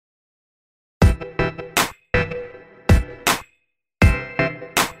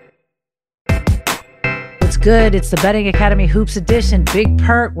good? It's the Betting Academy Hoops Edition. Big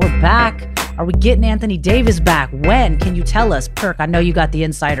Perk, we're back. Are we getting Anthony Davis back? When? Can you tell us, Perk? I know you got the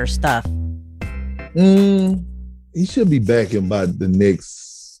insider stuff. He should be back in about the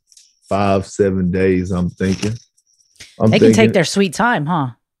next 5-7 days, I'm thinking. They can take their sweet time,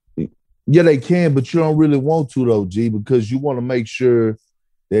 huh? Yeah, they can, but you don't really want to, though, G, because you want to make sure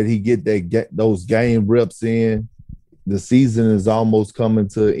that he get those game reps in. The season is almost coming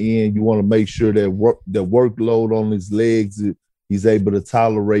to an end. You want to make sure that the workload on his legs, he's able to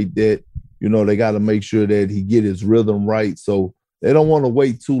tolerate that. You know, they got to make sure that he get his rhythm right. So they don't want to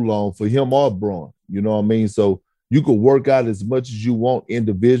wait too long for him or Braun. You know what I mean? So you could work out as much as you want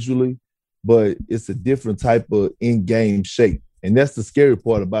individually, but it's a different type of in-game shape. And that's the scary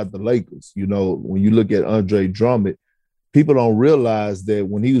part about the Lakers. You know, when you look at Andre Drummond, people don't realize that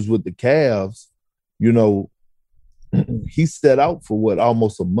when he was with the Cavs, you know, he set out for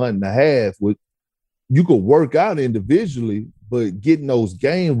almost a month and a half. You could work out individually, but getting those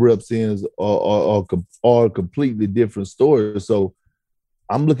game reps in are a completely different story. So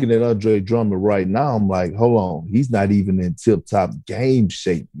I'm looking at Andre Drummond right now. I'm like, hold on, he's not even in tip-top game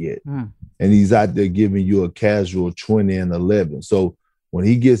shape yet. And he's out there giving you a casual 20 and 11. So when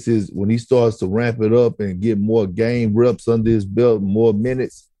he starts to ramp it up and get more game reps under his belt, more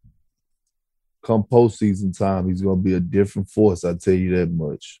minutes, come postseason time, he's going to be a different force. I tell you that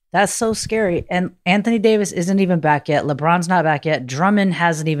much. That's so scary. And Anthony Davis isn't even back yet. LeBron's not back yet. Drummond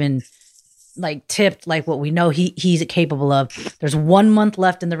hasn't even tipped what we know he's capable of. There's 1 month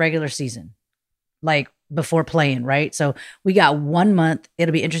left in the regular season, before playing, right? So we got 1 month.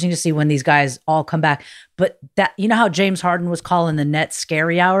 It'll be interesting to see when these guys all come back. But that, you know how James Harden was calling the Nets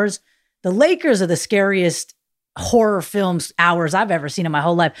scary hours? The Lakers are the scariest horror films hours I've ever seen in my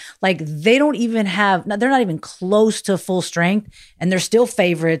whole life. They don't even they're not even close to full strength, and they're still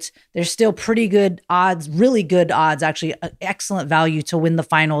favorites. They're still pretty good odds, really good odds, actually, excellent value to win the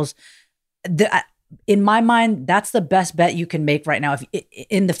finals. In my mind, that's the best bet you can make right now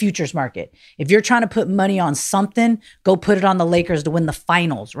in the futures market. If you're trying to put money on something, go put it on the Lakers to win the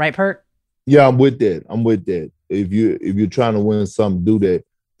finals, right, Perk? Yeah, I'm with that. If you're trying to win something, do that.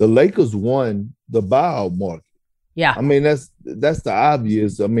 The Lakers won the buyout market. Yeah. I mean, that's the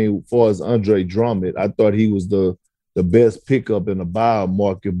obvious. I mean, as far as Andre Drummond, I thought he was the best pickup in the buyout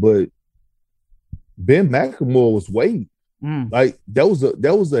market, but Ben McLemore was waiting.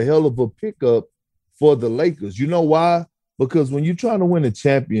 That was a hell of a pickup for the Lakers. You know why? Because when you're trying to win a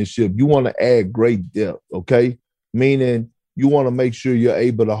championship, you want to add great depth, okay? Meaning you want to make sure you're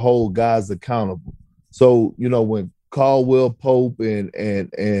able to hold guys accountable. So, you know, when Caldwell Pope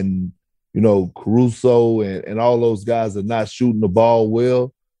and you know, Caruso and all those guys are not shooting the ball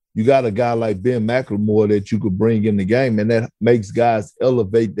well, you got a guy like Ben McLemore that you could bring in the game, and that makes guys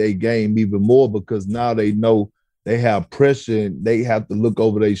elevate their game even more because now they know they have pressure and they have to look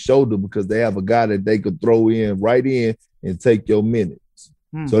over their shoulder because they have a guy that they could throw right in and take your minutes.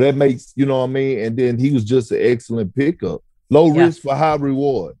 So that makes, you know what I mean? And then he was just an excellent pickup. Low risk for high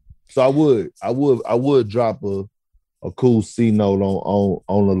reward. So I would drop a cool C note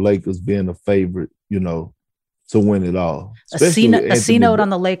on the Lakers being a favorite, you know, to win it all. A C note on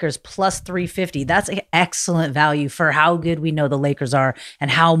the Lakers plus 350. That's an excellent value for how good we know the Lakers are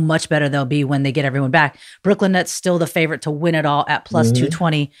and how much better they'll be when they get everyone back. Brooklyn Nets still the favorite to win it all at plus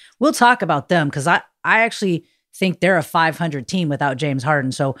 220. We'll talk about them because I actually think they're a 500 team without James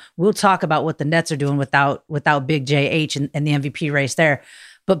Harden. So we'll talk about what the Nets are doing without Big JH and the MVP race there.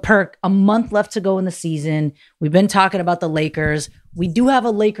 But Perk, a month left to go in the season. We've been talking about the Lakers. We do have a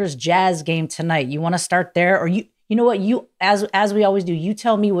Lakers Jazz game tonight. You want to start there, or you know what? You as we always do. You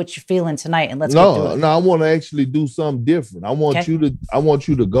tell me what you're feeling tonight, and let's get to it. No. I want to actually do something different. I want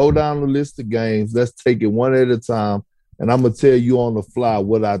you to go down the list of games. Let's take it one at a time, and I'm gonna tell you on the fly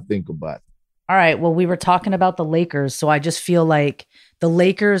what I think about it. All right. Well, we were talking about the Lakers, so I just feel like the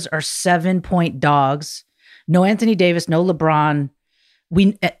Lakers are 7-point dogs. No Anthony Davis, no LeBron.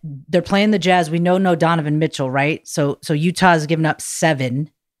 They're playing the Jazz. We know no Donovan Mitchell, right? So Utah's given up 7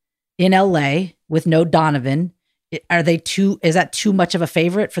 in LA with no Donovan. Is that too much of a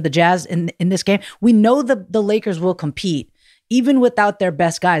favorite for the Jazz in this game? We know the Lakers will compete. Even without their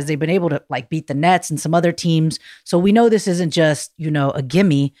best guys, they've been able to beat the Nets and some other teams. So we know this isn't just, a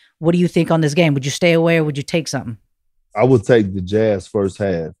gimme. What do you think on this game? Would you stay away or would you take something? I would take the Jazz first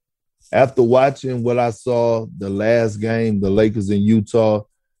half. After watching what I saw the last game, the Lakers in Utah,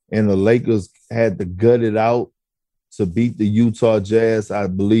 and the Lakers had to gut it out to beat the Utah Jazz, I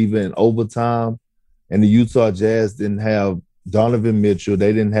believe, in overtime. And the Utah Jazz didn't have Donovan Mitchell.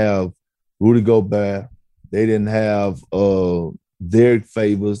 They didn't have Rudy Gobert. They didn't have Derek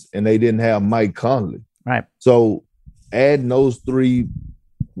Favors, and they didn't have Mike Conley. Right. So adding those three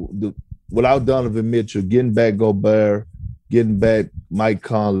without Donovan Mitchell, getting back Gobert, getting back Mike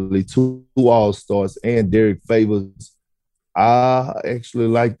Conley, two All-Stars, and Derek Favors, I actually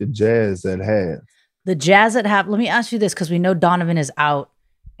like the Jazz at half. The Jazz at half. Let me ask you this, because we know Donovan is out,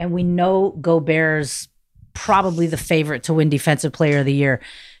 and we know Gobert's probably the favorite to win Defensive Player of the Year.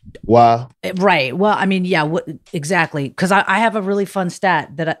 Why? Right. Well, I mean, yeah, exactly. Because I have a really fun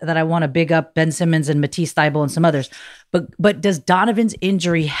stat that I want to big up Ben Simmons and Matisse Thybulle and some others. But does Donovan's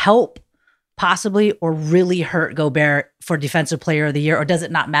injury help possibly or really hurt Gobert for Defensive Player of the Year, or does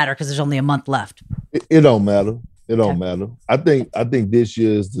it not matter because there's only a month left? It don't matter. It don't matter. I think this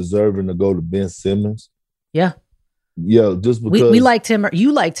year is deserving to go to Ben Simmons. Yeah. Yeah, just because we liked him.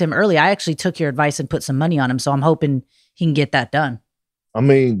 You liked him early. I actually took your advice and put some money on him, so I'm hoping he can get that done. I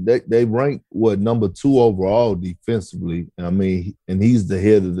mean, they rank number 2 overall defensively. I mean, and he's the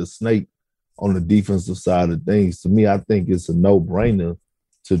head of the snake on the defensive side of things. To me, I think it's a no-brainer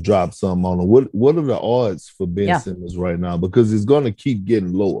to drop something on him. What are the odds for Ben Simmons right now? Because it's going to keep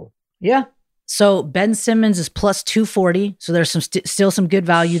getting lower. Yeah. So Ben Simmons is plus 240. So there's some still some good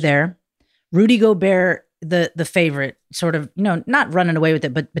value there. Rudy Gobert, the favorite, sort of, not running away with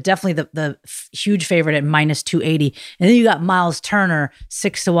it, but definitely the huge favorite at minus 280. And then you got Miles Turner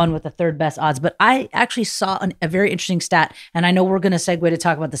 6-1 with the third best odds. But I actually saw a very interesting stat, and I know we're going to segue to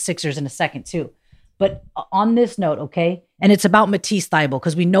talk about the Sixers in a second too. But on this note, okay, and it's about Matisse Thybulle,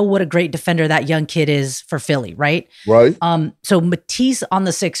 because we know what a great defender that young kid is for Philly, right? Right. So Matisse on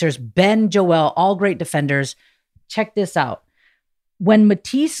the Sixers, Ben, Joel, all great defenders. Check this out. When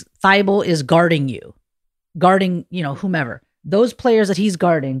Matisse Thybulle is guarding whomever, those players that he's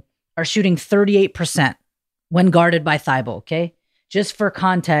guarding are shooting 38% when guarded by Thybulle, okay? Just for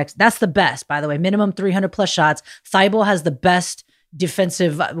context, that's the best, by the way. Minimum 300 plus shots. Thybulle has the best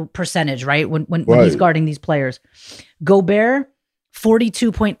defensive percentage, right? When he's guarding these players. Gobert,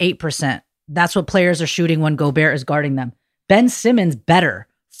 42.8%. That's what players are shooting when Gobert is guarding them. Ben Simmons, better,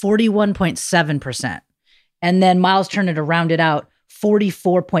 41.7%. And then Miles Turner, to round it out,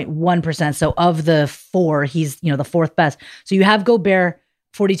 44.1%. So of the four, he's, the fourth best. So you have Gobert,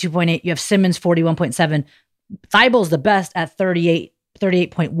 42.8. You have Simmons, 41.7. Thybulle's the best at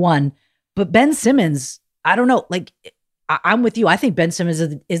 38.1. But Ben Simmons, I don't know, I'm with you. I think Ben Simmons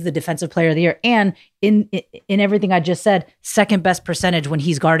is the Defensive Player of the Year. And in everything I just said, second best percentage when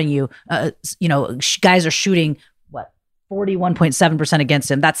he's guarding you. Guys are shooting, 41.7% against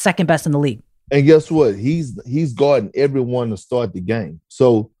him. That's second best in the league. And guess what? He's guarding everyone to start the game.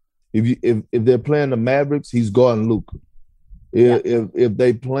 So if they're playing the Mavericks, he's guarding Luka. If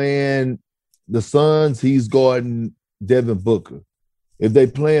they playing the Suns, he's guarding Devin Booker. If they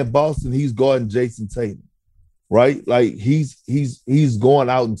playing Boston, he's guarding Jason Tatum. Right? Like he's going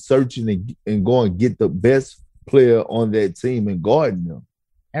out and searching and going to get the best player on that team and guarding them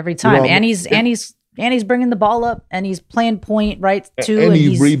every time. And he's bringing the ball up and he's playing point right too. And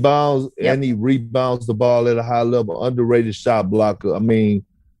he rebounds and he rebounds the ball at a high level. Underrated shot blocker. I mean,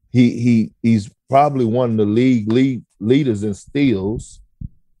 he's probably one of the league leaders in steals.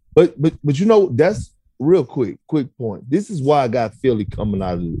 But that's real quick point. This is why I got Philly coming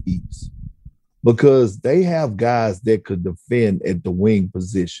out of the East. Because they have guys that could defend at the wing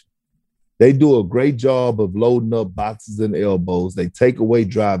position. They do a great job of loading up boxes and elbows. They take away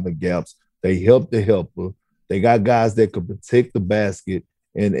driving gaps. They help the helper. They got guys that could protect the basket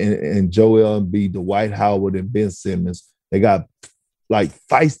and Joel Embiid, Dwight Howard, and Ben Simmons. They got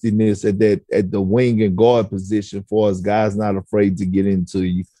feistiness at the wing and guard position for us guys not afraid to get into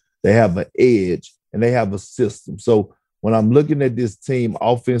you. They have an edge and they have a system. So when I'm looking at this team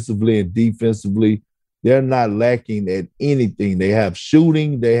offensively and defensively, they're not lacking at anything. They have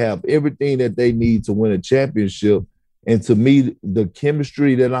shooting. They have everything that they need to win a championship. And to me, the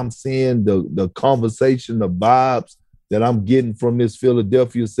chemistry that I'm seeing, the conversation, the vibes that I'm getting from this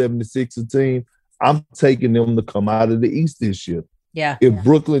Philadelphia 76er team, I'm taking them to come out of the East this year. Yeah. If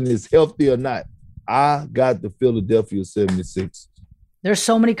Brooklyn is healthy or not, I got the Philadelphia 76ers. There's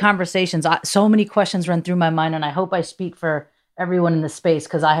so many conversations, so many questions run through my mind, and I hope I speak for everyone in the space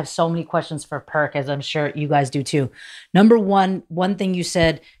because I have so many questions for Perk, as I'm sure you guys do too. Number one thing you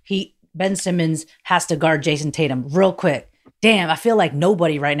said, Ben Simmons has to guard Jason Tatum. Real quick. Damn, I feel like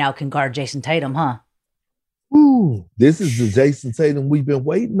nobody right now can guard Jason Tatum, huh? Ooh, this is the Jason Tatum we've been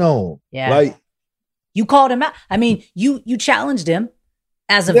waiting on. Yeah. You called him out. I mean, you challenged him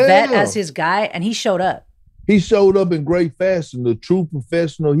as a vet, as his guy, and he showed up. He showed up in great fashion, the true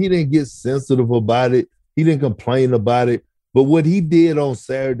professional. He didn't get sensitive about it. He didn't complain about it. But what he did on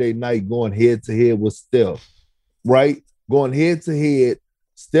Saturday night going head-to-head with Steph, right? Going head-to-head,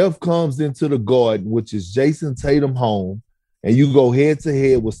 Steph comes into the Garden, which is Jason Tatum home, and you go head to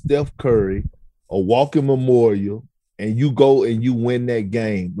head with Steph Curry, a walking memorial, and you go and you win that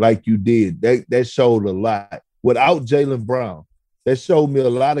game like you did. That showed a lot. Without Jaylen Brown, that showed me a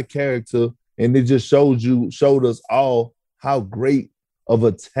lot of character, and it just showed us all how great of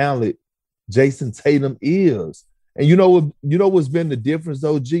a talent Jason Tatum is. And you know what's been the difference,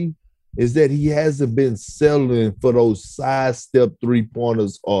 though, G, is that he hasn't been settling for those side step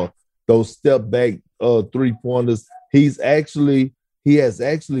 3-pointers or those step back 3-pointers. He has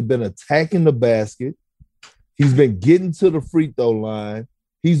actually been attacking the basket. He's been getting to the free throw line.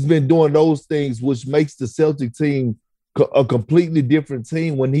 He's been doing those things, which makes the Celtic team a completely different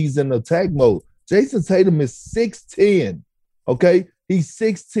team when he's in attack mode. Jason Tatum is 6'10", okay? He's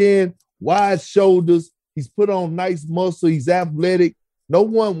 6'10", wide shoulders. He's put on nice muscle. He's athletic. No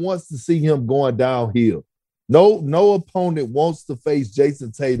one wants to see him going downhill. No opponent wants to face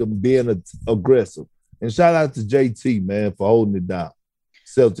Jason Tatum being aggressive. And shout out to JT, man, for holding it down.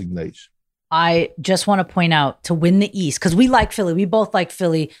 Celtic Nation. I just want to point out, to win the East, because we like Philly. We both like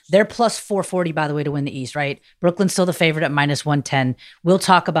Philly. They're plus 440, by the way, to win the East, right? Brooklyn's still the favorite at minus 110. We'll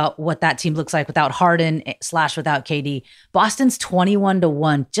talk about what that team looks like without Harden / without KD. Boston's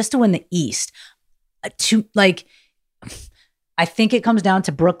 21-1 just to win the East. I think it comes down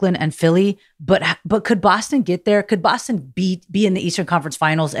to Brooklyn and Philly, but could Boston get there? Could Boston be in the Eastern Conference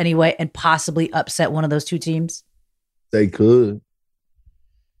Finals anyway and possibly upset one of those two teams? They could.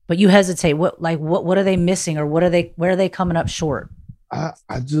 But you hesitate. What are they missing, or where are they coming up short? I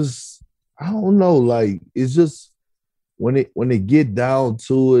don't know. Like, it's just when it get down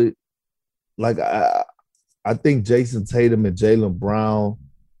to it, like I think Jason Tatum and Jaylen Brown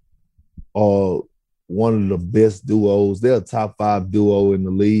are one of the best duos. They're a top 5 duo in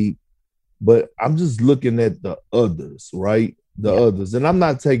the league. But I'm just looking at the others, right? Others. And I'm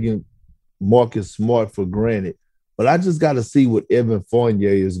not taking Marcus Smart for granted. But I just got to see what Evan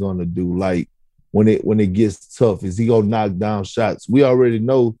Fournier is going to do. Like, when it gets tough, is he going to knock down shots? We already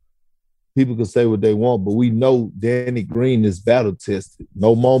know people can say what they want, but we know Danny Green is battle tested.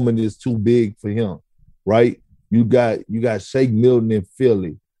 No moment is too big for him, right? You got Shake Milton in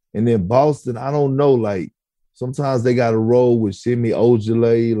Philly. And then Boston, I don't know, like, sometimes they got to roll with Semi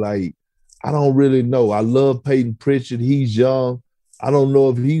Ojeleye. Like, I don't really know. I love Peyton Pritchard. He's young. I don't know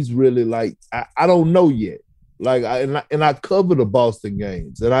if he's really, like, I don't know yet. Like, I cover the Boston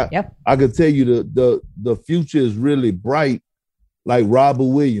games, and I can tell you the future is really bright. Like Robert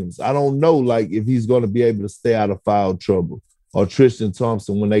Williams, I don't know, like, if he's going to be able to stay out of foul trouble, or Tristan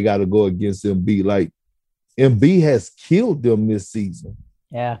Thompson when they got to go against Embiid. Like, Embiid has killed them this season.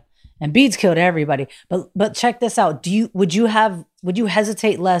 Yeah, Embiid's killed everybody. But check this out. Would you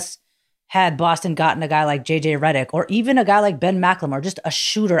hesitate less had Boston gotten a guy like JJ Redick, or even a guy like Ben McLemore, just a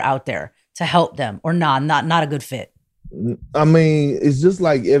shooter out there to help them, or not a good fit? I mean, it's just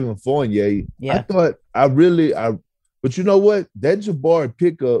like Evan Fournier. Yeah. But you know what? That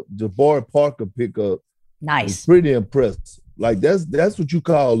Jabari Parker pickup, nice, is pretty impressive. Like, that's what you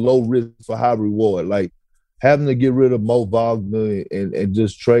call low risk for high reward. Like, having to get rid of Mo Wagner and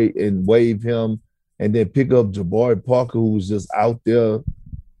just trade and waive him, and then pick up Jabari Parker, who was just out there,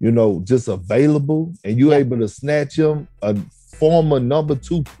 just available, and you able to snatch him, a former number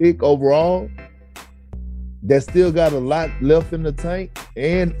 2 pick overall that still got a lot left in the tank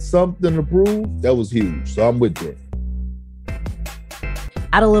and something to prove. That was huge. So I'm with that.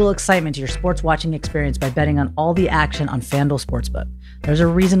 Add a little excitement to your sports watching experience by betting on all the action on FanDuel Sportsbook. There's a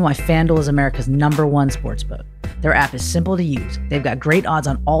reason why FanDuel is America's #1 sportsbook. Their app is simple to use. They've got great odds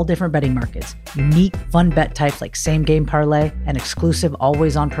on all different betting markets, unique fun bet types like same-game parlay, and exclusive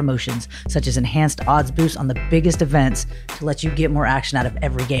always-on promotions such as enhanced odds boosts on the biggest events to let you get more action out of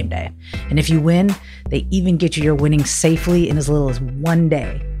every game day. And if you win, they even get you your winnings safely in as little as 1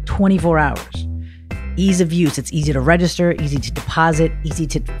 day, 24 hours. Ease of use. It's easy to register, easy to deposit, easy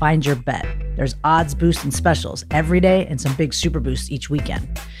to find your bet. There's odds boosts and specials every day and some big super boosts each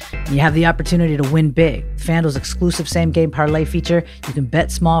weekend. And you have the opportunity to win big. FanDuel's exclusive same-game parlay feature, you can bet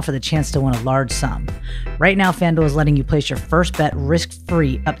small for the chance to win a large sum. Right now, FanDuel is letting you place your first bet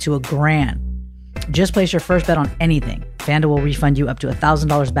risk-free up to $1,000. Just place your first bet on anything. FanDuel will refund you up to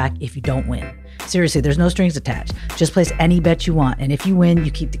 $1,000 back if you don't win. Seriously, there's no strings attached. Just place any bet you want, and if you win,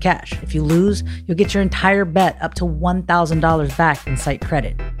 you keep the cash. If you lose, you'll get your entire bet up to $1,000 back in site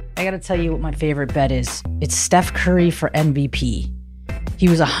credit. I gotta tell you what my favorite bet is. It's Steph Curry for MVP. He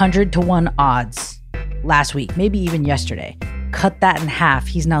was 100-1 odds last week, maybe even yesterday. Cut that in half,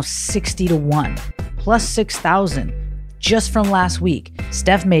 he's now 60-1, plus 6,000 just from last week.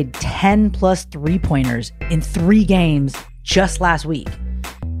 Steph made 10 plus 3-pointers in 3 games just last week.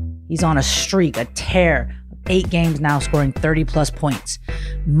 He's on a streak, a tear. 8 games now, scoring 30-plus points.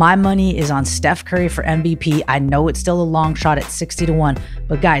 My money is on Steph Curry for MVP. I know it's still a long shot at 60-1,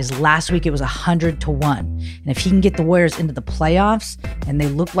 but guys, last week it was 100-1. And if he can get the Warriors into the playoffs, and they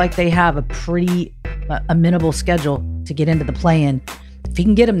look like they have a pretty amenable schedule to get into the play-in, if he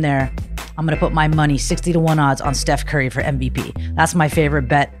can get him there, I'm going to put my money 60-1 odds on Steph Curry for MVP. That's my favorite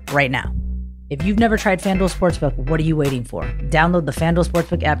bet right now. If you've never tried FanDuel Sportsbook, what are you waiting for? Download the FanDuel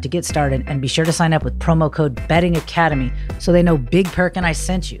Sportsbook app to get started and be sure to sign up with promo code BettingAcademy so they know Big Perk and I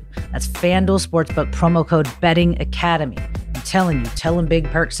sent you. That's FanDuel Sportsbook promo code BettingAcademy. I'm telling you, tell them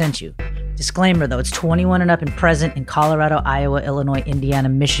Big Perk sent you. Disclaimer though, it's 21 and up and present in Colorado, Iowa, Illinois, Indiana,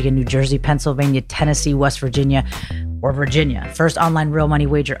 Michigan, New Jersey, Pennsylvania, Tennessee, West Virginia, or Virginia. First online real money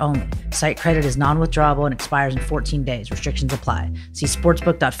wager only. Site credit is non-withdrawable and expires in 14 days. Restrictions apply. See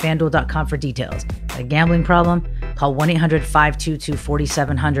sportsbook.fanduel.com for details. Got a gambling problem? Call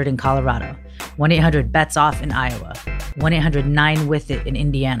 1-800-522-4700 in Colorado. 1-800-BETS-OFF in Iowa. 1-800-9-WITH-IT in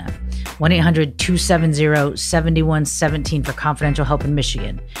Indiana. 1-800-270-7117 for confidential help in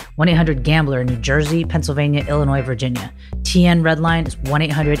Michigan. 1-800-GAMBLER in New Jersey, Pennsylvania, Illinois, Virginia. TN Redline is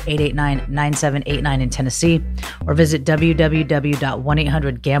 1-800-889-9789 in Tennessee, or visit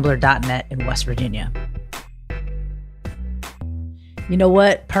www.1800gambler.net in West Virginia. You know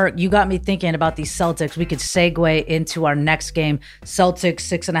what, Perk? You got me thinking about these Celtics. We could segue into our next game. Celtics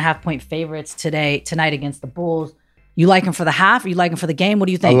 6.5-point favorites tonight against the Bulls. You like them for the half? Or you like them for the game? What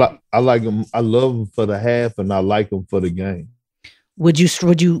do you think? I like them. I love them for the half, and I like them for the game. Would you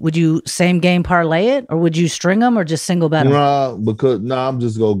same game parlay it, or would you string them, or just single bet them? I'm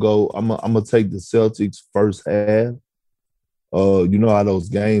just gonna go. I'm gonna take the Celtics first half. You know how those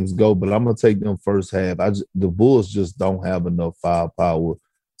games go, but I'm gonna take them first half. The Bulls just don't have enough firepower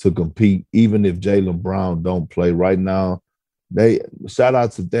to compete, even if Jaylen Brown don't play right now. Shout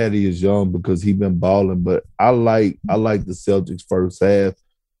out to Thaddeus Young because he been balling, but I like the Celtics first half,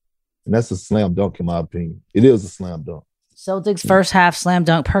 and that's a slam dunk in my opinion. It is a slam dunk. Celtics first half slam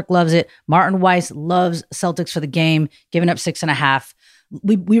dunk. Perk loves it. Martin Weiss loves Celtics for the game, giving up 6.5.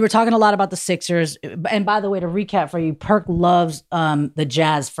 We were talking a lot about the Sixers. And by the way, to recap for you, Perk loves the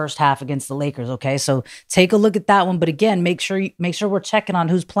Jazz first half against the Lakers. Okay, so take a look at that one. But again, make sure we're checking on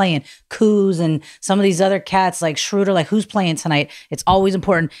who's playing. Kuz and some of these other cats like Schroeder, like who's playing tonight. It's always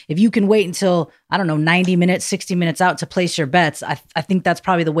important. If you can wait until, 90 minutes, 60 minutes out to place your bets, I think that's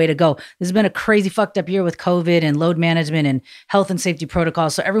probably the way to go. This has been a crazy fucked up year with COVID and load management and health and safety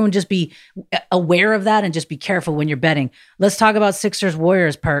protocols. So everyone just be aware of that and just be careful when you're betting. Let's talk about Sixers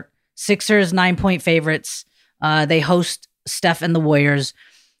Warriors, Perk. Sixers 9-point favorites. They host Steph and the Warriors.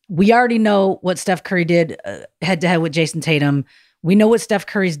 We already know what Steph Curry did head-to-head with Jason Tatum. We know what Steph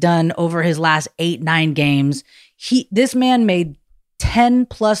Curry's done over his last 8-9 games. This man made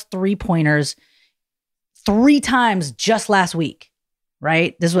 10-plus three-pointers 3 times just last week,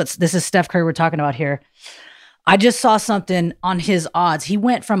 right? This is Steph Curry we're talking about here. I just saw something on his odds. He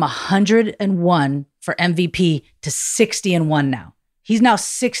went from 101 for MVP to 60-1 now. He's now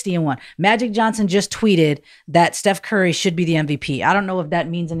 60-1. Magic Johnson just tweeted that Steph Curry should be the MVP. I don't know if that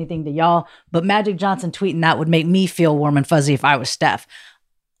means anything to y'all, but Magic Johnson tweeting that would make me feel warm and fuzzy if I was Steph.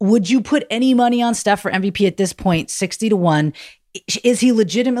 Would you put any money on Steph for MVP at this point, 60-1? Is he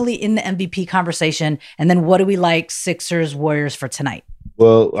legitimately in the MVP conversation? And then what do we like Sixers Warriors for tonight?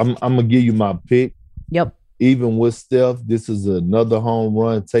 Well, I'm gonna give you my pick. Yep. Even with Steph, this is another home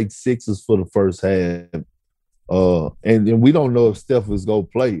run. Take Sixers for the first half. And we don't know if Steph was gonna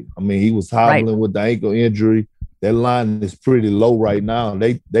play. I mean, he was hobbling with the ankle injury. That line is pretty low right now.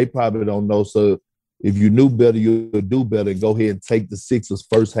 They probably don't know. So if you knew better, you would do better. Go ahead and take the Sixers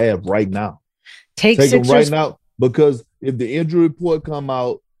first half right now. Take Sixers them right now, because if the injury report come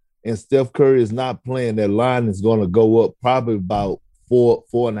out and Steph Curry is not playing, that line is going to go up probably about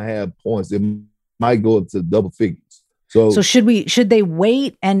 4.5 points. It might go up to double figures. So should they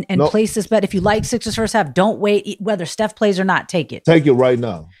wait and place this bet? If you like Sixers first half, don't wait. Whether Steph plays or not, take it. Take it right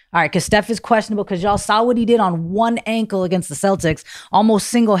now. All right, because Steph is questionable, because y'all saw what he did on one ankle against the Celtics, almost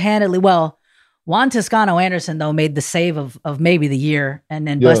single-handedly. Well, Juan Toscano-Anderson, though, made the save of maybe the year and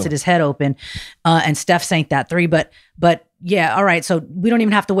then busted his head open, and Steph sank that 3. But yeah, all right, so we don't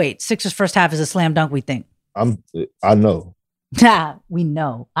even have to wait. Sixers first half is a slam dunk, we think. I know. We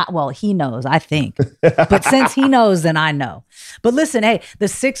know. Well, he knows, I think. But since he knows, then I know. But listen, hey, the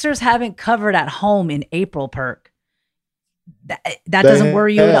Sixers haven't covered at home in April, Perk. That doesn't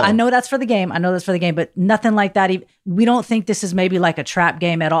worry you. I know that's for the game. But nothing like that. We don't think this is maybe like a trap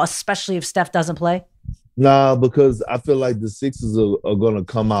game at all, especially if Steph doesn't play. Nah, because I feel like the Sixers are going to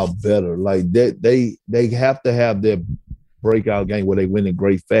come out better. Like they have to have their breakout game where they win in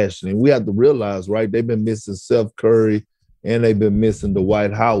great fashion. And we have to realize, right, they've been missing Seth Curry and they've been missing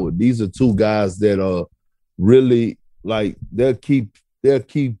Dwight Howard. These are two guys that are really like they're key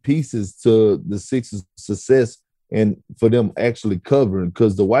pieces to the Sixers' success and for them actually covering,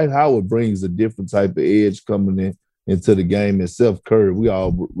 because Dwight Howard brings a different type of edge coming into the game. And Seth Curry, we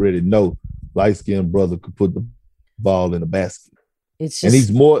already know, light-skinned brother could put the ball in the basket. It's just, and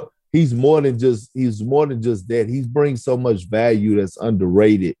he's more than just that. He brings so much value that's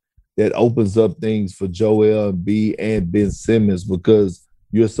underrated that opens up things for Joel Embiid and Ben Simmons, because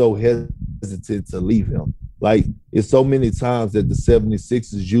you're so hesitant to leave him. Like, it's so many times that the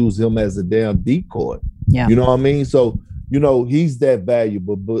 76ers use him as a damn decoy. Yeah. You know what I mean? So, you know, he's that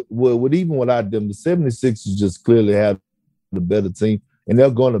valuable. But even without them, the 76ers just clearly have the better team, and they're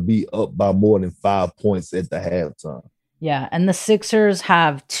going to be up by more than 5 points at the halftime. Yeah, and the Sixers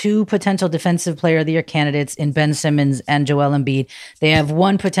have 2 potential Defensive Player of the Year candidates in Ben Simmons and Joel Embiid. They have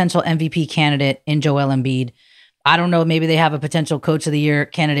 1 potential MVP candidate in Joel Embiid. I don't know, maybe they have a potential Coach of the Year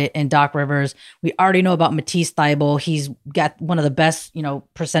candidate in Doc Rivers. We already know about Matisse Thybulle. He's got one of the best,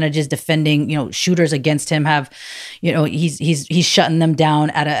 percentages defending, shooters against him have, he's shutting them down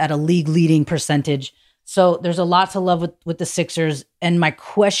at a league leading percentage. So there's a lot to love with the Sixers. And my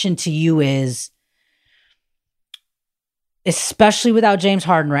question to you is, especially without James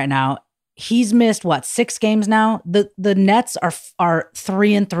Harden right now, he's missed 6 games now. The Nets are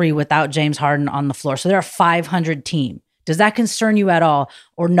 3-3 without James Harden on the floor, so they're a 500 team. Does that concern you at all,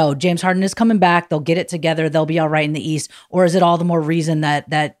 or no? James Harden is coming back. They'll get it together. They'll be all right in the East, or is it all the more reason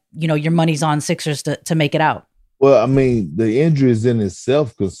that your money's on Sixers to make it out? Well, I mean, the injuries in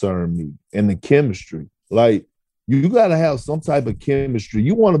itself concern me, and the chemistry. Like, you got to have some type of chemistry.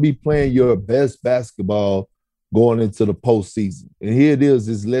 You want to be playing your best basketball going into the postseason. And here it is,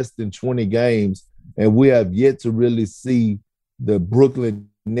 it's less than 20 games, and we have yet to really see the Brooklyn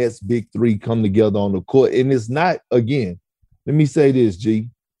Nets big 3 come together on the court. And it's not, again, let me say this, G,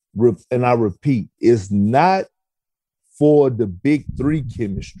 and I repeat, it's not for the big 3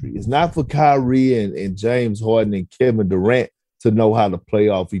 chemistry. It's not for Kyrie and James Harden and Kevin Durant to know how to play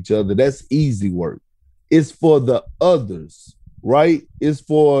off each other. That's easy work. It's for the others, right? It's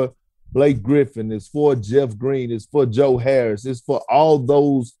for Blake Griffin, it's for Jeff Green, it's for Joe Harris, it's for all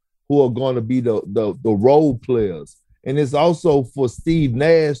those who are going to be the role players. And it's also for Steve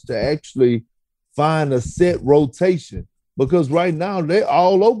Nash to actually find a set rotation, because right now they're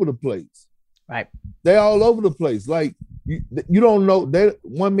all over the place. Right. They're all over the place. Like, you don't know, that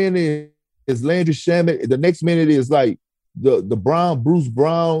 1 minute is Landry Shamet, the next minute is like the Bruce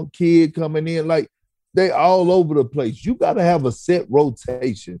Brown kid coming in. Like, they all over the place. You got to have a set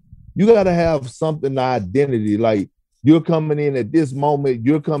rotation. You got to have something, identity. Like, you're coming in at this moment,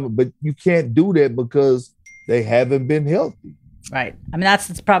 but you can't do that because they haven't been healthy. Right. I mean,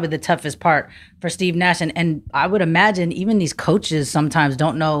 that's probably the toughest part for Steve Nash. And I would imagine even these coaches sometimes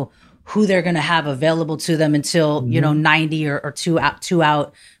don't know who they're going to have available to them until, 90 or two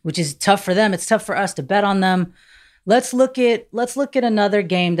out, which is tough for them. It's tough for us to bet on them. Let's look at another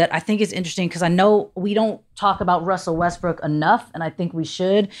game that I think is interesting, because I know we don't talk about Russell Westbrook enough, and I think we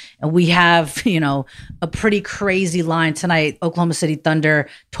should. And we have, a pretty crazy line tonight. Oklahoma City Thunder,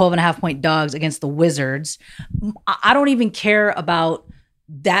 12.5-point dogs against the Wizards. I don't even care about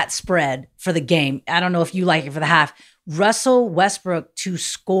that spread for the game. I don't know if you like it for the half. Russell Westbrook to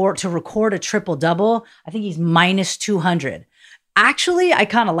record a triple-double, I think he's minus 200. Actually, I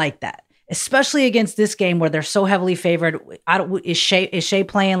kind of like that, especially against this game where they're so heavily favored. Is Shea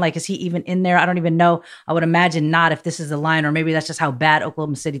playing? Like, is he even in there? I don't even know. I would imagine not if this is the line, or maybe that's just how bad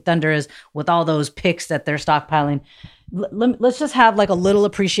Oklahoma City Thunder is with all those picks that they're stockpiling. Let's just have like a little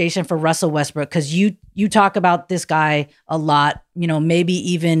appreciation for Russell Westbrook, because you talk about this guy a lot, maybe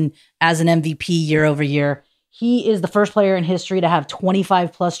even as an MVP year over year. He is the first player in history to have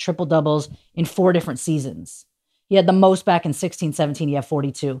 25 plus triple doubles in 4 different seasons. He had the most back in 16-17. He had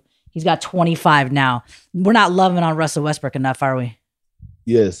 42. He's got 25 now. We're not loving on Russell Westbrook enough, are we?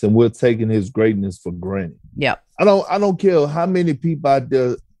 Yes, and we're taking his greatness for granted. Yeah. I don't care how many people out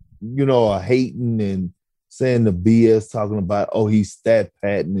there, are hating and saying the BS, talking about, he's stat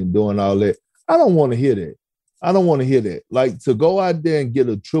patting and doing all that. I don't want to hear that. Like, to go out there and get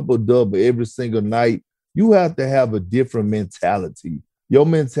a triple-double every single night, you have to have a different mentality. Your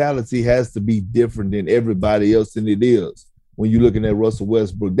mentality has to be different than everybody else, and it is. When you're looking at Russell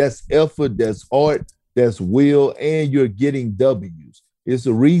Westbrook, that's effort, that's heart, that's will, and you're getting W's. It's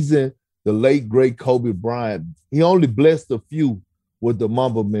the reason the late, great Kobe Bryant, he only blessed a few with the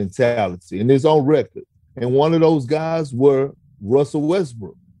Mamba mentality, and it's on record. And one of those guys were Russell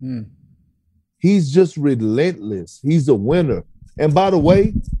Westbrook. He's just relentless. He's a winner. And by the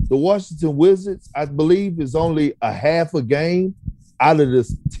way, the Washington Wizards, I believe, is only a half a game out of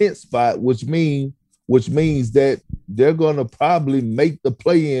this 10th spot, which means that they're going to probably make the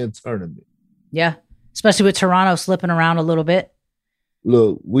play-in tournament. Yeah, especially with Toronto slipping around a little bit.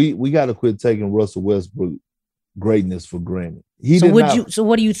 Look, we got to quit taking Russell Westbrook greatness for granted. So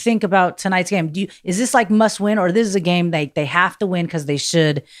what do you think about tonight's game? Is this like must win, or this is a game they have to win because they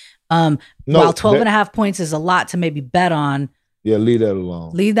should? While 12.5 points is a lot to maybe bet on. Yeah, leave that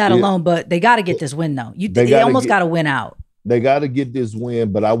alone. Alone, but they got to get this win though. They almost got to win out. They got to get this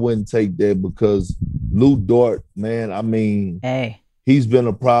win, but I wouldn't take that because Lou Dort, man, I mean, he's been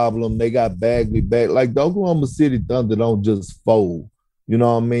a problem. They got Bagley back. Like the Oklahoma City Thunder don't just fold. You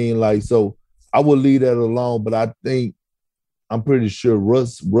know what I mean? Like, so I would leave that alone, but I'm pretty sure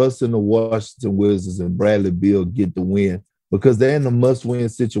Russ and the Washington Wizards and Bradley Beal get the win because they're in a must-win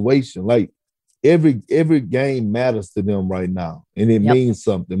situation. Like every game matters to them right now, and it means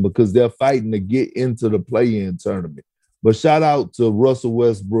something because they're fighting to get into the play-in tournament. But shout out to Russell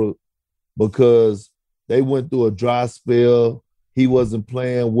Westbrook because they went through a dry spell. He wasn't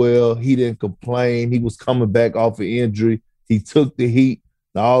playing well. He didn't complain. He was coming back off an injury. He took the heat.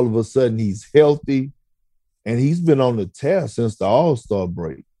 Now all of a sudden he's healthy. And he's been on the tear since the All-Star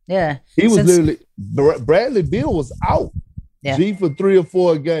break. Yeah. He was literally Bradley Beal was out. Yeah. G for 3 or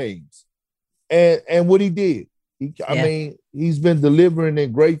 4 games. And what he did. I mean, he's been delivering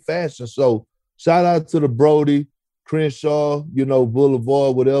in great fashion. So shout out to the Brody, Crenshaw,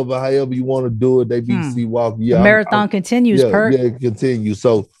 Boulevard, whatever, however you want to do it. They beat C. Walker. Yeah, the marathon continues, Perk. Yeah, it continues.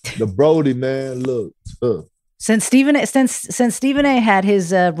 So the Brody, man, look. Since Stephen A had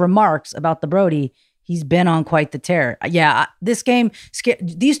his remarks about the Brody, he's been on quite the tear. Yeah, this game,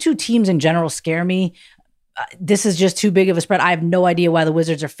 these two teams in general scare me. This is just too big of a spread. I have no idea why the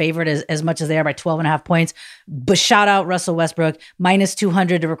Wizards are favored as much as they are by 12.5 points. But shout out Russell Westbrook, minus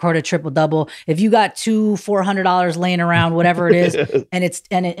 200 to record a triple-double. If you got $400 laying around, whatever it is,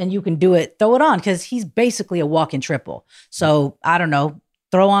 and you can do it, throw it on because he's basically a walk-in triple. So I don't know.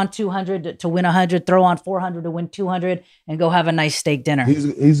 Throw on 200 to win 100. Throw on 400 to win 200, and go have a nice steak dinner.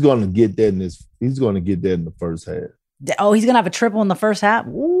 He's going to get that He's going to get that in the first half. Oh, he's going to have a triple in the first half.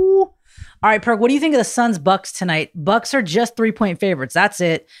 Ooh. All right, Perk. What do you think of the Suns Bucks tonight? Bucks are just 3-point favorites. That's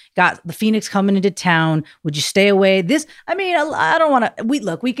it. Got the Phoenix coming into town. Would you stay away? I don't want to.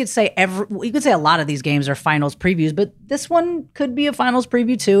 We could say a lot of these games are finals previews, but this one could be a finals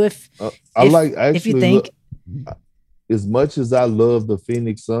preview too. If you think. As much as I love the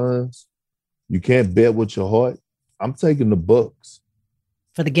Phoenix Suns, you can't bet with your heart. I'm taking the Bucks.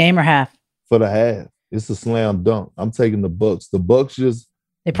 For the game or half? For the half. It's a slam dunk. I'm taking the Bucks. The Bucks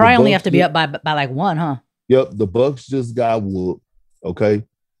They probably only have to be up by like 1, huh? Yep. The Bucks just got whooped. Okay.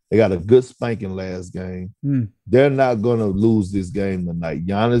 They got a good spanking last game. They're not going to lose this game tonight.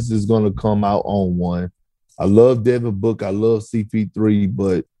 Giannis is going to come out on one. I love Devin Booker. I love CP3,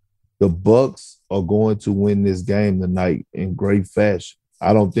 but the Bucks are going to win this game tonight in great fashion.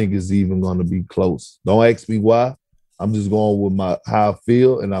 I don't think it's even going to be close. Don't ask me why. I'm just going with how I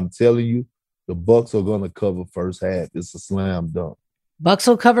feel, and I'm telling you, the Bucks are going to cover first half. It's a slam dunk. Bucks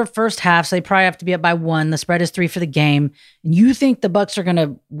will cover first half, so they probably have to be up by 1. The spread is 3 for the game. And you think the Bucks are going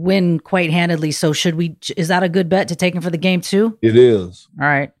to win quite handedly, so is that a good bet to take them for the game too? It is. All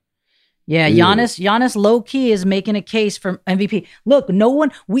right. Yeah, Giannis low key is making a case for MVP. Look,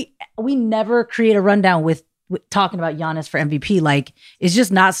 we never create a rundown with talking about Giannis for MVP. Like, it's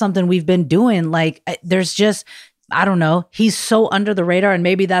just not something we've been doing. Like, there's just, I don't know. He's so under the radar, and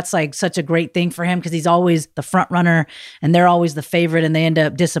maybe that's like such a great thing for him because he's always the front runner and they're always the favorite, and they end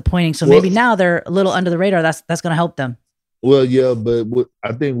up disappointing. So maybe now they're a little under the radar. That's going to help them. Well, yeah, but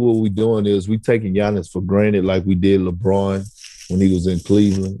I think what we're doing is we taking Giannis for granted, like we did LeBron when he was in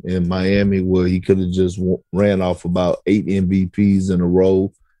Cleveland and Miami, where he could have just ran off about 8 MVPs in a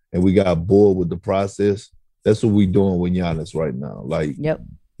row, and we got bored with the process. That's what we're doing with Giannis right now. Like,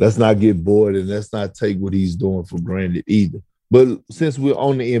 let's not get bored, and let's not take what he's doing for granted either. But since we're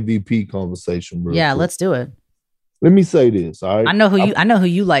on the MVP conversation, let's do it. Let me say this, all right? I know who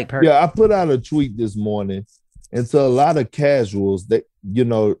you like, Perk. Yeah, I put out a tweet this morning, and to a lot of casuals, that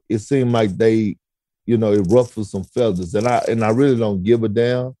it seemed like they, it ruffled some feathers, and I really don't give a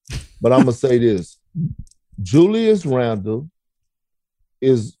damn. But I'm gonna say this: Julius Randle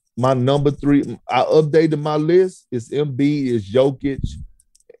is my number 3. I updated my list. It's Embiid, it's Jokic,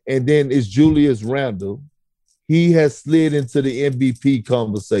 and then it's Julius Randle. He has slid into the MVP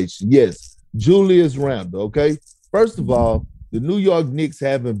conversation. Yes, Julius Randle. Okay, first of all, the New York Knicks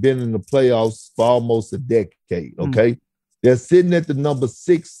haven't been in the playoffs for almost a decade. Okay, they're sitting at the number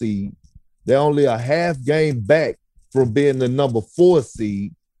 6 seed. They're only a half game back from being the number 4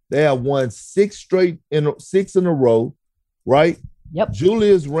 seed. They have won 6 in a row, right? Yep.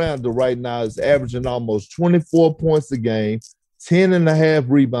 Julius Randle right now is averaging almost 24 points a game, 10 and a half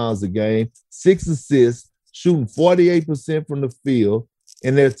rebounds a game, 6 assists, shooting 48% from the field,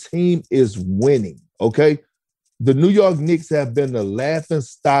 and their team is winning, okay? The New York Knicks have been the laughing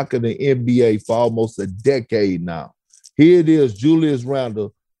stock of the NBA for almost a decade now. Here it is, Julius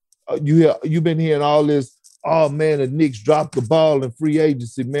Randle. You've been hearing all this, oh, man, the Knicks dropped the ball in free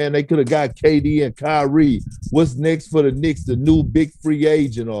agency, man. They could have got KD and Kyrie. What's next for the Knicks, the new big free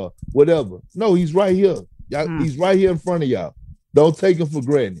agent or whatever? No, he's right here. He's right here in front of y'all. Don't take him for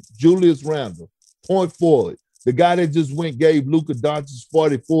granted. Julius Randle, point forward. The guy that just gave Luka Doncic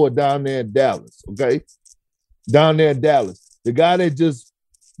 44 down there in Dallas, okay? Down there in Dallas. The guy that just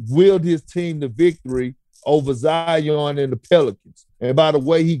willed his team to victory over Zion and the Pelicans. And by the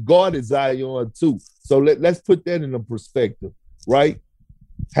way, he guarded Zion too. So let's put that in a perspective, right?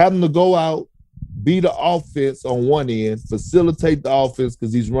 Have him to go out, be the offense on one end, facilitate the offense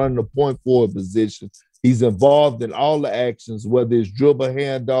because he's running the point forward position. He's involved in all the actions, whether it's dribble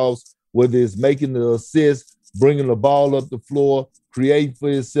handoffs, whether it's making the assist, bringing the ball up the floor, creating for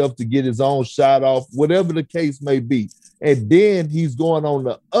himself to get his own shot off, whatever the case may be. And then he's going on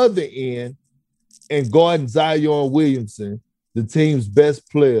the other end and guarding Zion Williamson, the team's best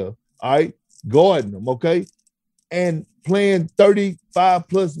player, all right? Guarding him, okay? And playing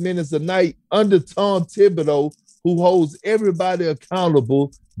 35-plus minutes a night under Tom Thibodeau, who holds everybody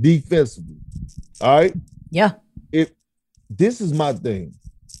accountable defensively, all right? Yeah. This is my thing.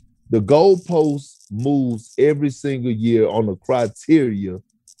 The goalpost moves every single year on the criteria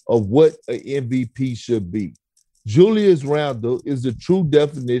of what an MVP should be. Julius Randle is the true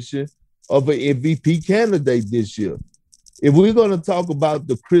definition of an MVP candidate this year. If we're going to talk about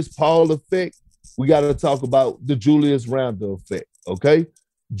the Chris Paul effect, we got to talk about the Julius Randle effect, okay?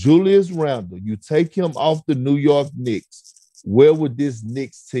 Julius Randle, you take him off the New York Knicks, where would this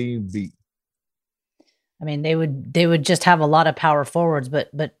Knicks team be? I mean, they would just have a lot of power forwards,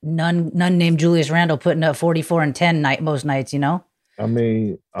 but none named Julius Randle putting up 44 and 10 most nights, you know? I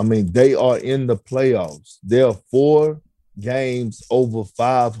mean, they are in the playoffs. They're 4 games over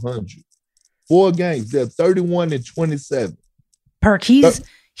 500. 4 games. They're 31 and 27. Perk, he's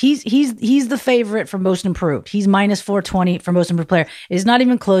the favorite for most improved. He's minus 420 for most improved player. It's not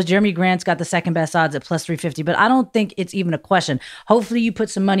even close. Jeremy Grant's got the second best odds at plus 350, but I don't think it's even a question. Hopefully you put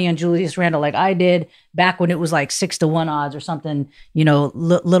some money on Julius Randle like I did back when it was like 6-1 odds or something, you know,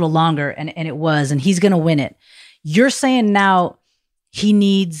 little longer, and it was, and he's going to win it. You're saying now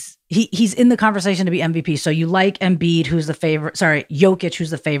he's in the conversation to be MVP. So you like Embiid, who's the favorite, Jokic,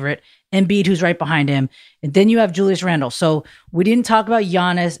 who's the favorite, Embiid, who's right behind him. And then you have Julius Randle. So we didn't talk about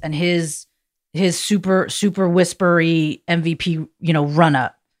Giannis and his super, super whispery MVP, you know, run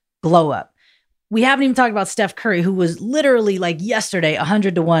up, glow up. We haven't even talked about Steph Curry, who was literally like yesterday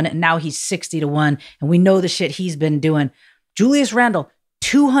 100-1, and now he's 60-1. And we know the shit he's been doing. Julius Randle,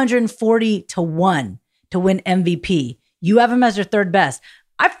 240-1 to win MVP. You have him as your third best.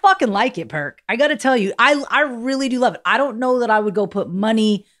 I fucking like it, Perk. I got to tell you, I really do love it. I don't know that I would go put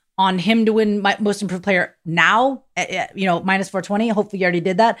money on him to win my most improved player now, you know, minus 420. Hopefully you already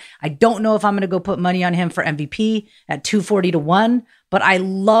did that. I don't know if I'm going to go put money on him for MVP at 240-1, but I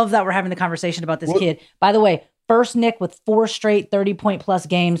love that we're having the conversation about this kid. By the way, first Nick with 4 straight 30-point plus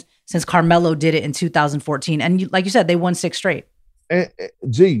games since Carmelo did it in 2014. And like you said, they won 6 straight.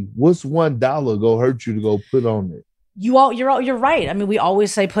 Gee, what's $1 go hurt you to go put on it? You're right. I mean, we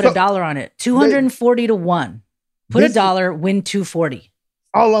always say put $1 on it. 240-1. Put $1, win 240.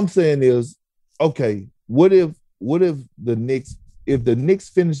 All I'm saying is, okay, what if the Knicks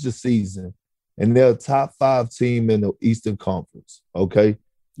finish the season and they're a top 5 team in the Eastern Conference, okay?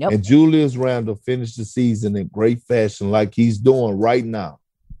 Yep. And Julius Randle finished the season in great fashion like he's doing right now.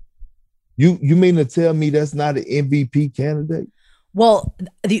 You mean to tell me that's not an MVP candidate? Well,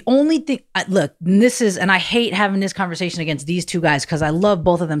 the only thing, look, and I hate having this conversation against these two guys because I love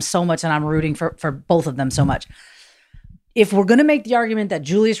both of them so much and I'm rooting for both of them so much. If we're going to make the argument that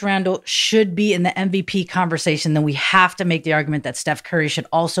Julius Randle should be in the MVP conversation, then we have to make the argument that Steph Curry should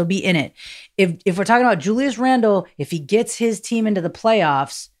also be in it. If we're talking about Julius Randle, if he gets his team into the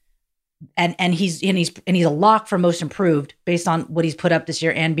playoffs and he's a lock for most improved based on what he's put up this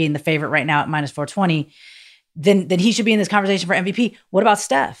year and being the favorite right now at minus 420, then he should be in this conversation for MVP. What about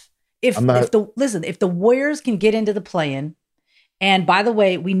Steph? If the Warriors can get into the play-in And by the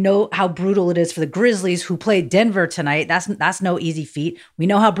way, we know how brutal it is for the Grizzlies who played Denver tonight. That's no easy feat. We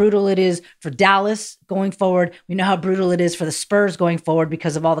know how brutal it is for Dallas going forward. We know how brutal it is for the Spurs going forward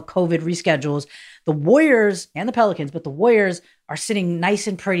because of all the COVID reschedules. The Warriors and the Pelicans, but the Warriors are sitting nice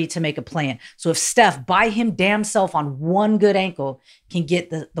and pretty to make a plan. So if Steph, by him damn self on one good ankle, can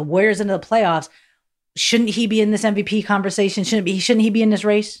get the Warriors into the playoffs, shouldn't he be in this MVP conversation? Shouldn't he be in this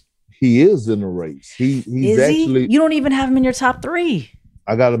race? He is in the race. He's actually. You don't even have him in your top 3.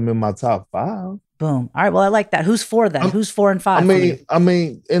 I got him in my top 5. Boom. All right. Well, I like that. Who's 4 then? Who's 4 and 5? I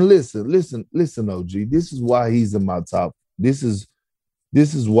mean, and listen, OG. This is why he's in my top. This is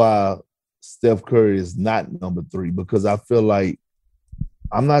why Steph Curry is not number 3, because I feel like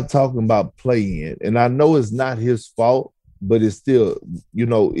I'm not talking about playing, and I know it's not his fault, but it's still,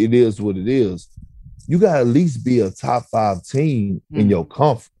 it is what it is. You got to at least be a top 5 team in your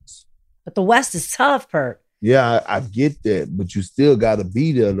conference. But the West is tough, Perk. Yeah, I get that, but you still got to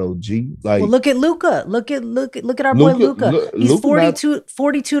be there, though, G. Like, well, look at Luka. Look at our boy Luka. He's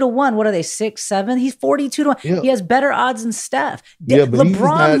 42 to 1. What are they? 6, 7? He's 42 to 1. Yeah. He has better odds than Steph. Yeah, but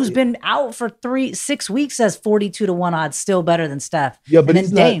LeBron, who's been out for 6 weeks, has 42 to 1 odds, still better than Steph. Yeah, but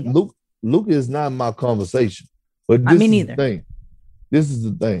he's not. Luka is not in my conversation. But me neither. This is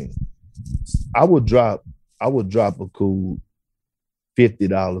the thing. I would drop a cool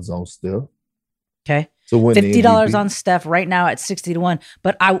 $50 on Steph. Okay. So $50 on Steph right now at 60 to 1.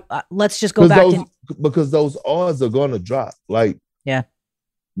 But let's just go back because those odds are gonna drop. Like, yeah,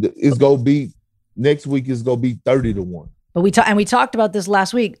 it's gonna be next week. It's gonna be 30 to 1. But we talked about this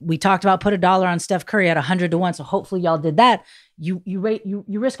last week. We talked about put $1 on Steph Curry at 100 to 1. So hopefully y'all did that. You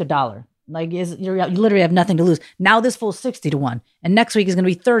risk $1. Like, you literally have nothing to lose. Now this full 60 to 1. And next week is going to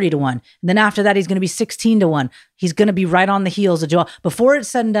be 30 to 1. And then after that, he's going to be 16 to 1. He's going to be right on the heels of Joel. Before it's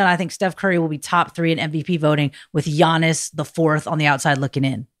said and done, I think Steph Curry will be top 3 in MVP voting with Giannis the 4th on the outside looking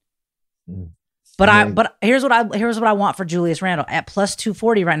in. But here's what I want for Julius Randle at plus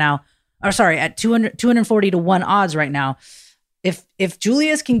 240 right now. Or sorry, at 240 to 1 odds right now. If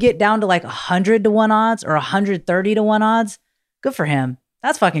Julius can get down to like 100 to 1 odds or 130 to 1 odds, good for him.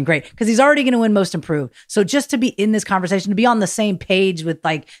 That's fucking great because he's already going to win most improved. So just to be in this conversation, to be on the same page with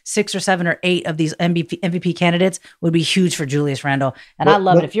like 6 or 7 or 8 of these MVP candidates would be huge for Julius Randle. And I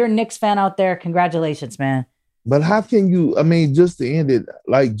love it. If you're a Knicks fan out there, congratulations, man. But how can you, just to end it,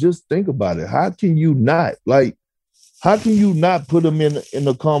 like, just think about it. How can you not put him in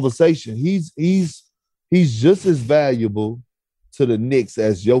the conversation? He's just as valuable to the Knicks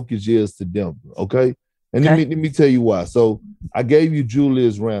as Jokic is to Denver, okay? And let me tell you why. So I gave you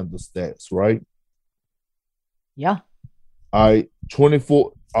Julius Randle stats, right? Yeah. All right.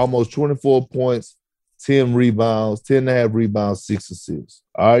 Almost 24 points, 10 rebounds, 10 and a half rebounds, 6 assists.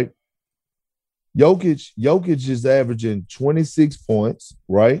 All right. Jokic is averaging 26 points,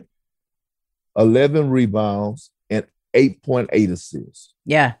 right? 11 rebounds and 8.8 assists.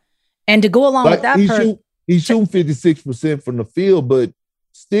 Yeah. And to go along with that, he's shooting 56% from the field, but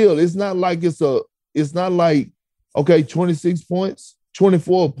still, it's not like 26 points,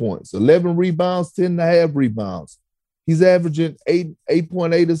 24 points, 11 rebounds, 10 and a half rebounds. He's averaging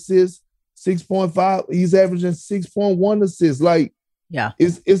 8.8 assists, 6.5. He's averaging 6.1 assists. Like, yeah,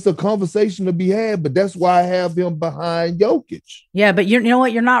 it's a conversation to be had, but that's why I have him behind Jokic. Yeah, but you know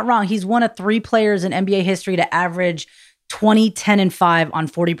what? You're not wrong. He's one of 3 players in NBA history to average 20, 10, and 5 on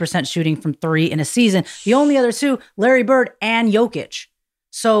 40% shooting from 3 in a season. The only other 2, Larry Bird and Jokic.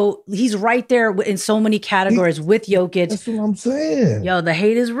 So he's right there in so many categories with Jokic. That's what I'm saying. Yo, the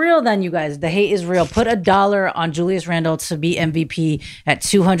hate is real then, you guys. The hate is real. Put $1 on Julius Randle to be MVP at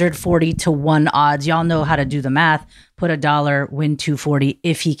 240 to 1 odds. Y'all know how to do the math. Put $1, win 240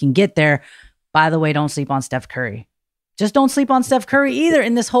 if he can get there. By the way, don't sleep on Steph Curry. Just don't sleep on Steph Curry either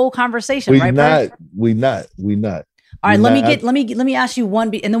in this whole conversation, right, Brad? We not. All right, let me ask you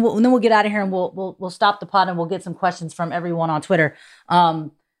one, and then we'll get out of here and we'll stop the pod and we'll get some questions from everyone on Twitter.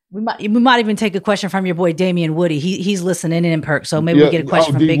 We might even take a question from your boy Damian Woody. He's listening in Perk, so maybe we'll get a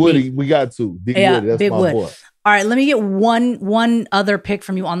question from Big Woody. B. We got to Big Woody. That's Big my Wood. boy. All right, let me get one other pick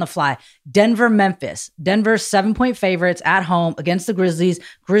from you on the fly. Denver, Memphis. Denver 7-point favorites at home against the Grizzlies.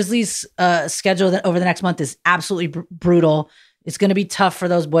 Grizzlies' schedule over the next month is absolutely brutal. It's going to be tough for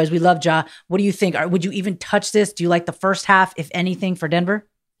those boys. We love Ja. What do you think? Would you even touch this? Do you like the first half, if anything, for Denver?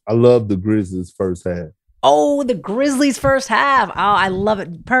 I love the Grizzlies' first half. Oh, the Grizzlies' first half. Oh, I love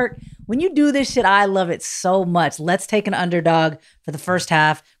it. Perk, when you do this shit, I love it so much. Let's take an underdog for the first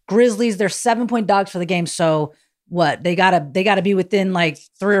half. Grizzlies, they're 7-point dogs for the game. So what? They gotta be within like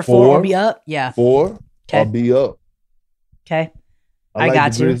 3 or 4 or be up. Yeah. 4 or be up. Okay. I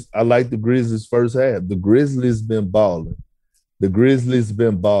got you. I like the Grizzlies' first half. The Grizzlies been balling. The Grizzlies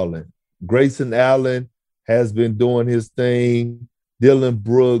been balling. Grayson Allen has been doing his thing. Dylan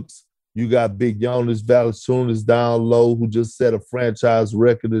Brooks. You got Big Jonas Valanciunas down low, who just set a franchise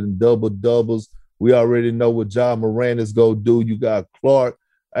record in double-doubles. We already know what Ja Morant is going to do. You got Clark.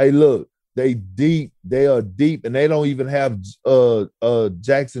 Hey, look, they deep. They are deep, and they don't even have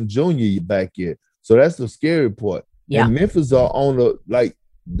Jackson Jr. back yet. So that's the scary part. Yeah. And Memphis are on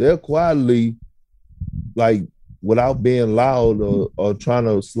they're quietly, without being loud or trying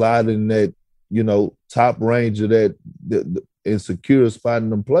to slide in that, top range of that insecure spot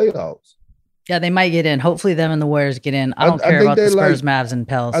in them playoffs. Yeah, they might get in. Hopefully them and the Warriors get in. I don't care about the Spurs, Mavs, and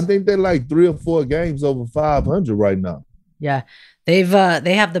Pels. I think they're 3 or 4 games over 500 right now. Yeah. They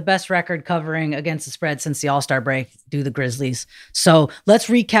have the best record covering against the spread since the All-Star break, do the Grizzlies. So let's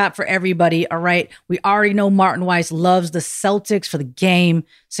recap for everybody. All right. We already know Martin Weiss loves the Celtics for the game,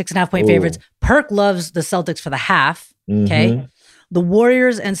 6.5-point favorites. Perk loves the Celtics for the half. Okay. Mm-hmm. The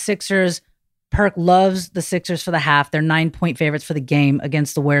Warriors and Sixers, Perk loves the Sixers for the half. They're 9-point favorites for the game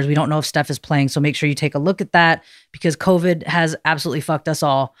against the Warriors. We don't know if Steph is playing, so make sure you take a look at that because COVID has absolutely fucked us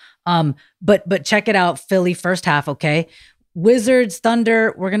all. But check it out, Philly first half, okay? Wizards,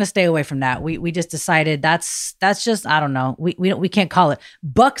 Thunder, we're gonna stay away from that. We just decided that's just, I don't know. We can't call it.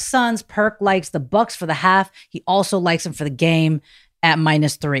 Bucks, Suns, Perk likes the Bucks for the half. He also likes them for the game at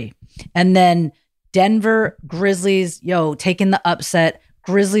 -3. And then Denver, Grizzlies, taking the upset.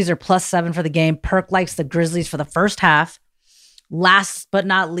 Grizzlies are +7 for the game. Perk likes the Grizzlies for the first half. Last but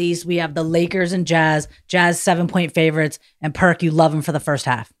not least, we have the Lakers and Jazz. Jazz 7-point favorites, and Perk, you love them for the first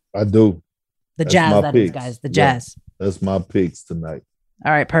half. I do. That's Jazz, that is, guys. The Jazz. That's my picks tonight.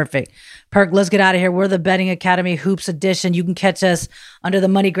 All right, perfect. Perk, let's get out of here. We're the Betting Academy Hoops Edition. You can catch us under the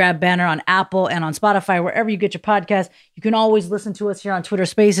Money Grab banner on Apple and on Spotify, wherever you get your podcast. You can always listen to us here on Twitter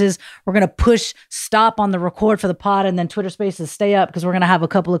Spaces. We're going to push stop on the record for the pod, and then Twitter Spaces stay up because we're going to have a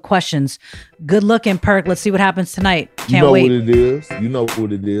couple of questions. Good looking, Perk. Let's see what happens tonight. Can't wait. You know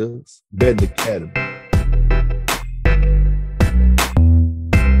what it is. Bet the Academy.